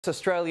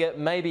Australia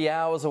may be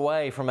hours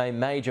away from a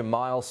major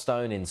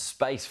milestone in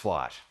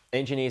spaceflight.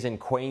 Engineers in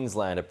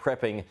Queensland are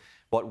prepping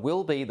what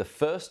will be the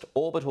first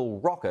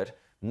orbital rocket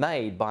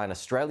made by an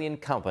Australian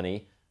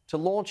company to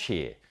launch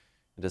here.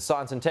 And as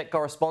Science and Tech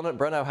correspondent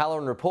Brent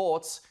O'Halloran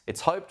reports, it's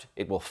hoped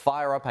it will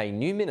fire up a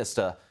new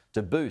minister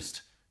to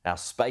boost our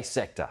space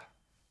sector.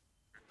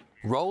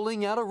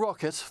 Rolling out a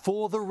rocket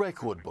for the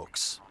record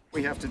books.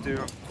 We have to do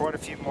quite a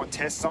few more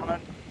tests on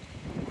it.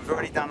 We've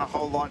already done a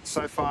whole lot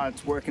so far.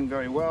 It's working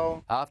very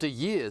well. After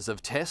years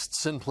of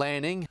tests and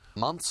planning,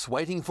 months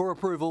waiting for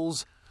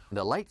approvals, and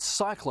a late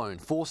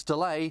cyclone-forced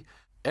delay,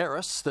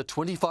 Eris, the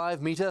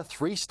 25-metre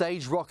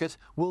three-stage rocket,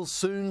 will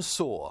soon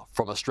soar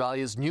from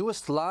Australia's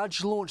newest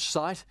large launch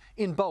site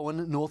in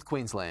Bowen, North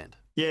Queensland.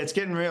 Yeah, it's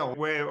getting real.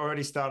 We've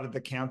already started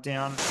the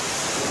countdown.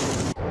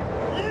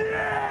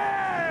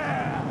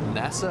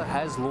 NASA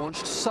has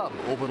launched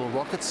suborbital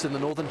rockets in the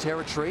Northern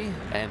Territory,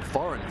 and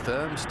foreign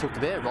firms took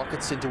their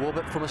rockets into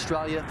orbit from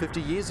Australia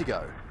 50 years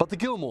ago. But the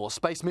Gilmore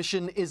space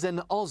mission is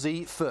an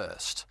Aussie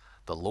first.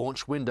 The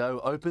launch window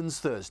opens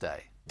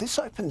Thursday. This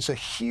opens a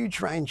huge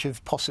range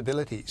of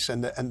possibilities,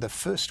 and the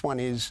first one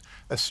is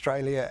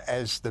Australia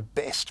as the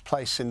best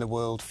place in the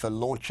world for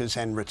launches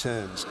and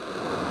returns.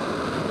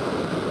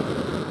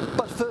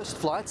 But first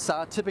flights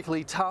are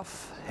typically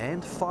tough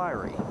and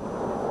fiery.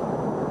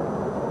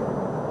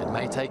 It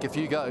may take a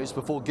few goes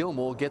before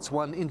Gilmore gets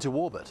one into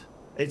orbit.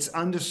 It's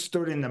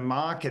understood in the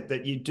market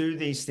that you do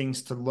these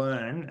things to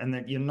learn and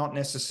that you're not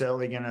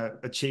necessarily going to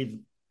achieve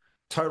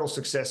total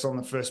success on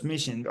the first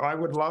mission. I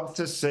would love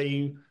to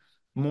see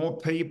more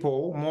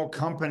people, more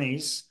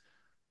companies,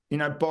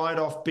 bite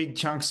off big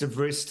chunks of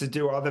risk to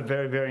do other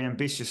very, very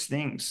ambitious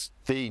things.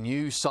 The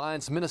new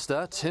Science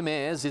Minister, Tim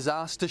Ayres, is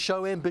asked to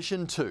show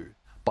ambition too,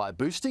 by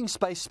boosting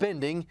space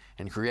spending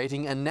and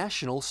creating a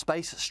national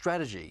space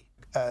strategy.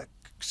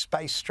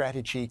 Space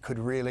strategy could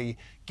really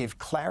give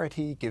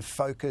clarity, give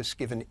focus,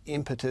 give an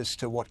impetus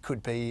to what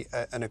could be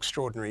an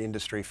extraordinary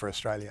industry for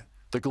Australia.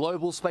 The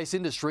global space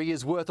industry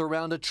is worth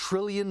around $1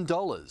 trillion.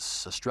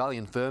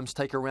 Australian firms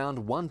take around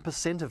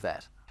 1% of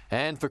that.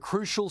 And for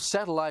crucial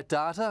satellite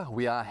data,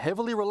 we are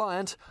heavily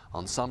reliant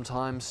on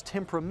sometimes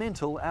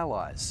temperamental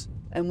allies.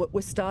 And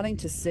we're starting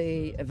to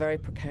see a very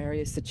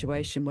precarious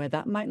situation where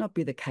that might not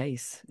be the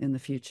case in the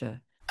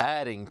future.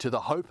 Adding to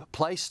the hope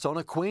placed on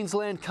a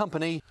Queensland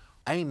company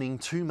aiming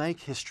to make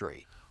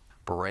history.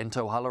 Brent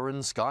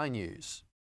O'Halloran, Sky News.